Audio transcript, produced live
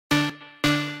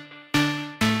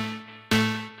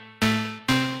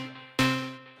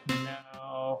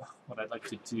what I'd like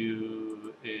to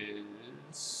do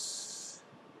is,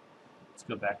 let's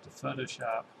go back to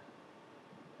Photoshop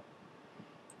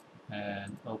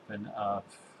and open up,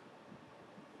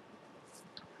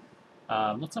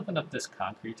 let's open up this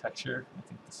concrete texture. I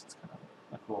think this is kind of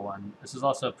a cool one. This is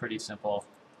also pretty simple,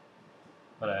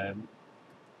 but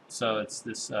so it's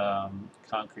this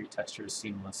concrete texture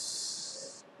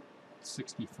seamless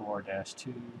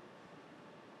 64-2.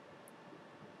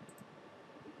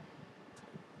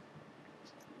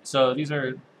 So these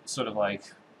are sort of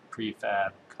like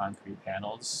prefab concrete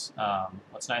panels.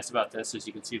 What's nice about this is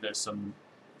you can see there's some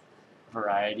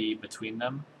variety between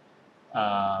them.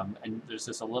 And there's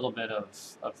just a little bit of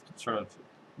sort of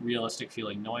realistic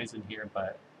feeling noise in here,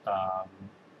 but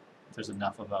there's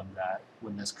enough of them that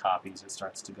when this copies, it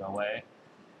starts to go away.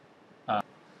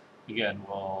 Again,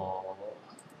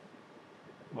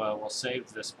 we'll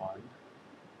save this one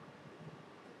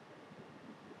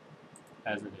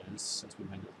as it is since we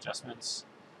made the adjustments,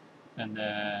 and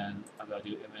then I'll go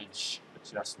do image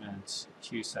adjustment,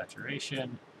 hue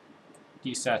saturation,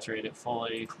 desaturate it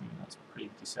fully. That's pretty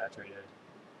desaturated.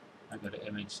 I go to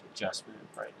image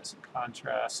adjustment, brightness and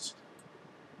contrast.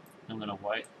 I'm going to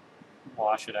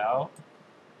wash it out.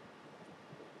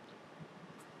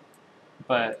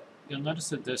 But you'll notice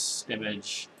that this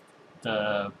image,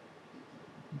 the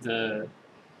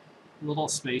little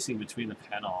spacing between the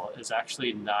panel is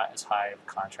actually not as high of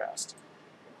contrast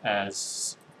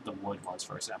as the wood was,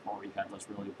 for example, where you had those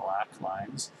really black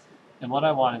lines. And what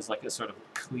I want is like a sort of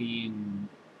clean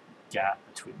gap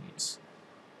between these.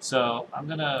 So I'm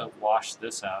going to wash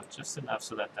this out just enough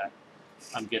so that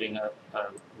I'm getting a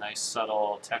nice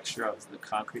subtle texture of the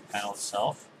concrete panel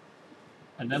itself.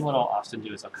 And then what I'll often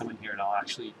do is I'll come in here and I'll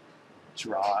actually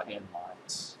draw in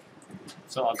lines.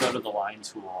 So I'll go to the line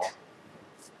tool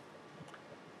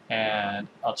and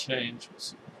I'll change,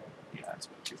 yeah, it's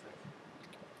way too thick.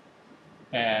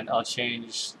 And I'll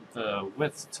change the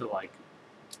width to like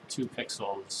 2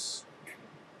 pixels.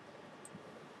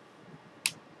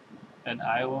 And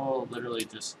I will literally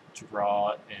just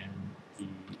draw in the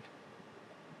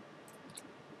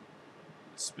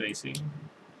spacing.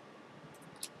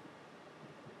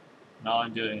 And all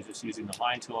I'm doing is just using the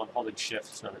line tool and holding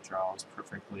shift so that it draws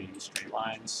perfectly straight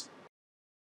lines.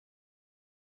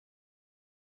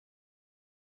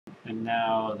 And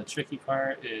now the tricky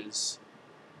part is,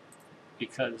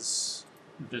 because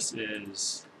this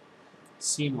is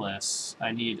seamless,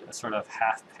 I need a sort of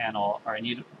half panel, or I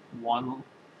need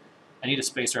a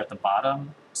spacer at the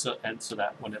bottom, so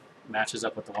that when it matches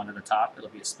up with the one at the top,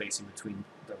 it'll be a spacing between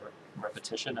the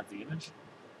repetition of the image.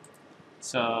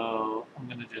 So I'm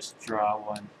going to just draw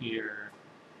one here,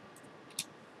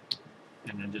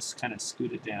 and then just kind of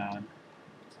scoot it down.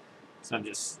 So I'm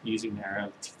just using the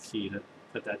arrow key to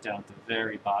put that down at the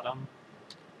very bottom.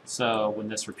 So when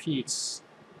this repeats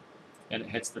and it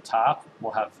hits the top,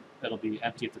 it'll be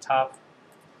empty at the top,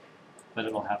 but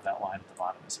it'll have that line at the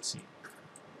bottom as a seam.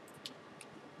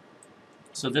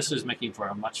 So this is making for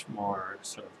a much more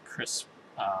sort of crisp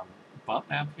bump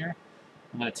map here.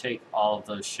 I'm going to take all of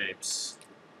those shapes.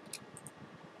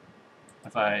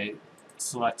 If I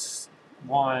select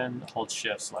one, hold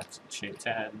shift, select shape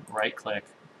 10, right click,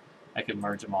 I can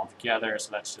merge them all together. So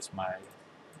that's just my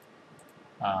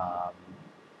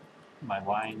my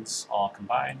lines all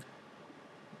combined.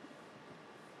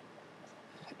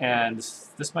 And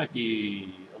this might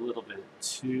be a little bit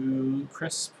too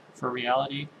crisp for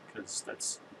reality, because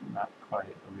that's not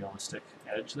quite a realistic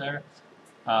edge there.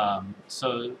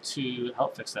 So to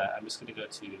help fix that, I'm just going to go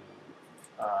to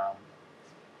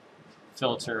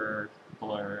Filter,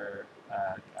 Blur,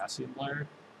 Gaussian Blur,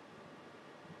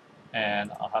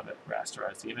 and I'll have it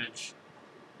rasterize the image.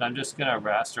 But I'm just going to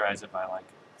rasterize it by like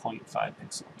 0.5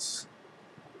 pixels.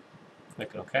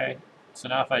 Click OK. So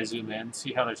now if I zoom in,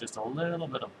 see how there's just a little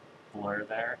bit of blur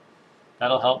there?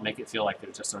 That'll help make it feel like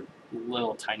there's just a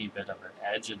little tiny bit of an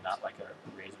edge and not like a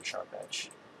razor sharp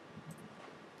edge.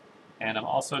 And I'm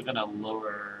also going to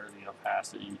lower the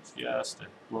opacity just a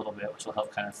little bit, which will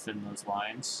help kind of thin those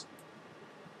lines.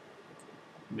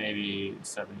 Maybe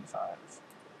 75.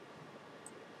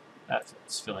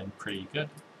 That's feeling pretty good.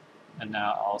 And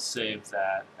now I'll save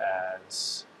that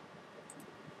as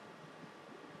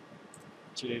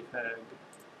JPEG.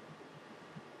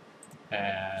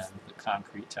 And the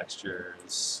concrete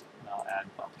textures, and I'll add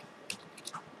bump.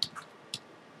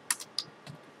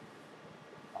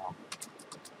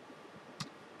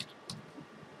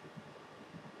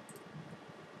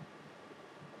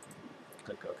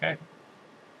 Click OK.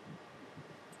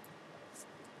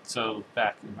 So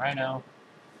back in Rhino,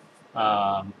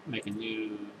 make a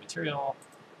new material,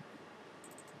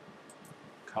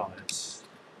 call it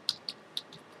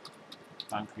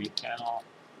concrete panel.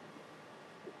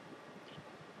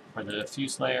 For the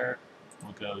diffuse layer,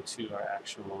 we'll go to our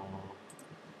actual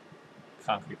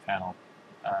concrete panel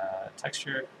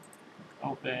texture,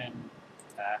 open,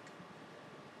 back.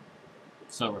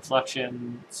 So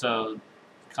reflection, so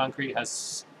concrete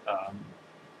has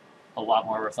a lot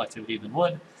more reflectivity than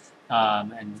wood,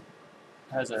 and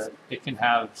it can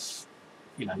have,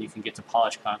 you can get to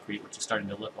polished concrete, which is starting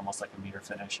to look almost like a mirror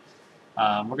finish.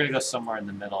 We're going to go somewhere in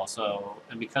the middle.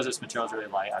 And because this material is really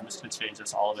light, I'm just going to change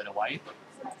this all the way to white.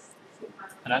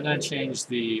 And I'm going to change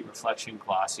the reflection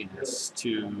glossiness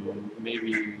to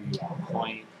maybe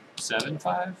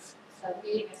 0.75.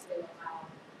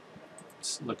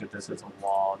 Just look at this as a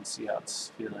wall and see how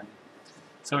it's feeling.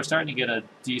 So we're starting to get a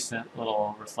decent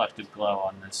little reflective glow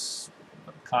on this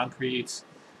concrete.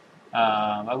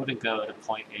 I wouldn't go to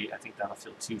 0.8. I think that'll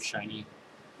feel too shiny.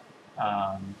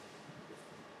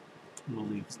 We'll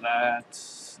leave that,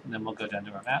 and then we'll go down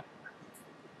to our map.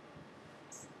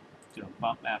 Do a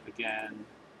bump map again.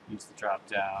 Use the drop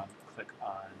down. Click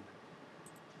on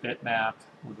bitmap.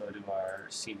 We'll go to our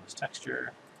seamless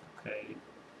texture. Okay.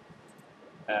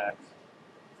 Back.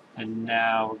 And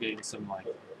now we're getting some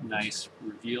nice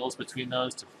reveals between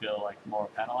those to feel like more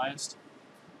panelized.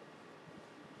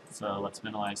 So let's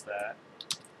minimize that.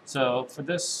 So for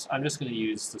this, I'm just going to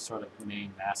use the sort of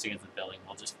main massing of the building.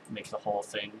 We'll just make the whole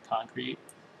thing concrete.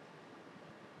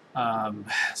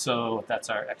 So that's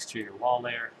our exterior wall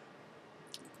layer.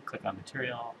 Click on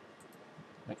material.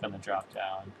 Click on the drop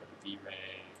down. Go to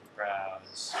Vray,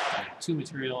 browse. I have 2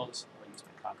 materials. I'll use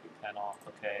my concrete panel.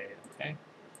 Okay, okay.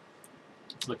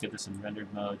 Let's look at this in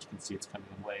rendered mode. You can see it's coming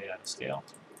way out of scale.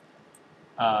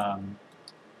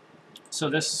 So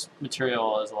this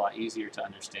material is a lot easier to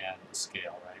understand the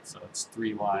scale, right? So it's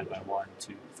 3 wide by 1,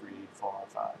 2, 3, 4,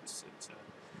 5, 6, 7,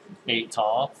 8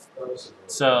 tall.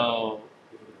 So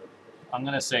I'm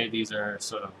going to say these are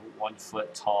sort of 1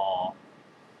 foot tall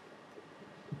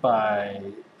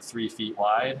by 3 feet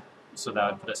wide. So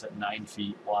that would put us at 9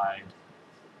 feet wide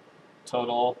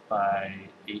total by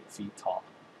 8 feet tall.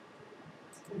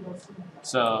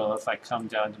 So if I come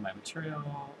down to my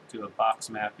material, do a box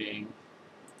mapping,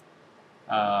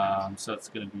 so it's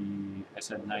going to be, I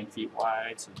said 9 feet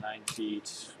wide, so 9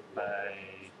 feet by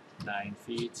 9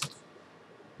 feet,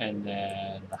 and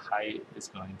then the height is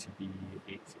going to be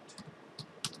 8 feet.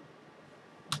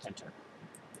 Enter.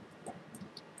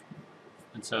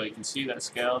 And so you can see that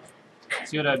scaled.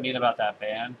 See what I mean about that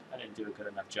band? I didn't do a good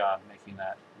enough job making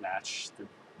that match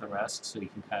the rest, so you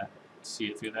can kind of see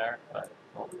it through there, but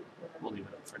we'll leave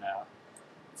it up for now.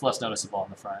 It's less noticeable on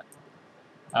the front.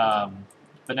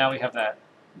 But now we have that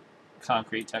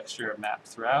concrete texture mapped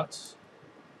throughout.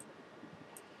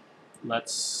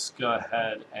 Let's go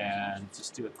ahead and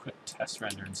just do a quick test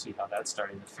render and see how that's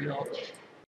starting to feel.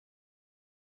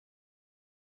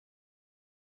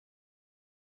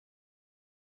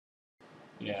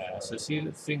 Yeah, so see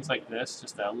things like this,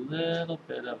 just that little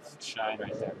bit of shine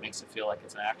right there makes it feel like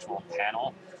it's an actual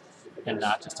panel and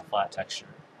not just a flat texture.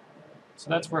 So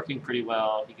that's working pretty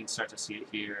well. You can start to see it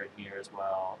here and here as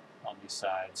well on these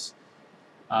sides.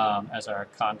 As our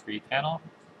concrete panel,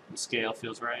 the scale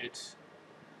feels right.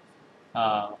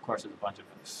 Of course, there's a bunch of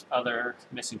other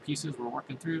missing pieces we're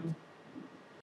working through.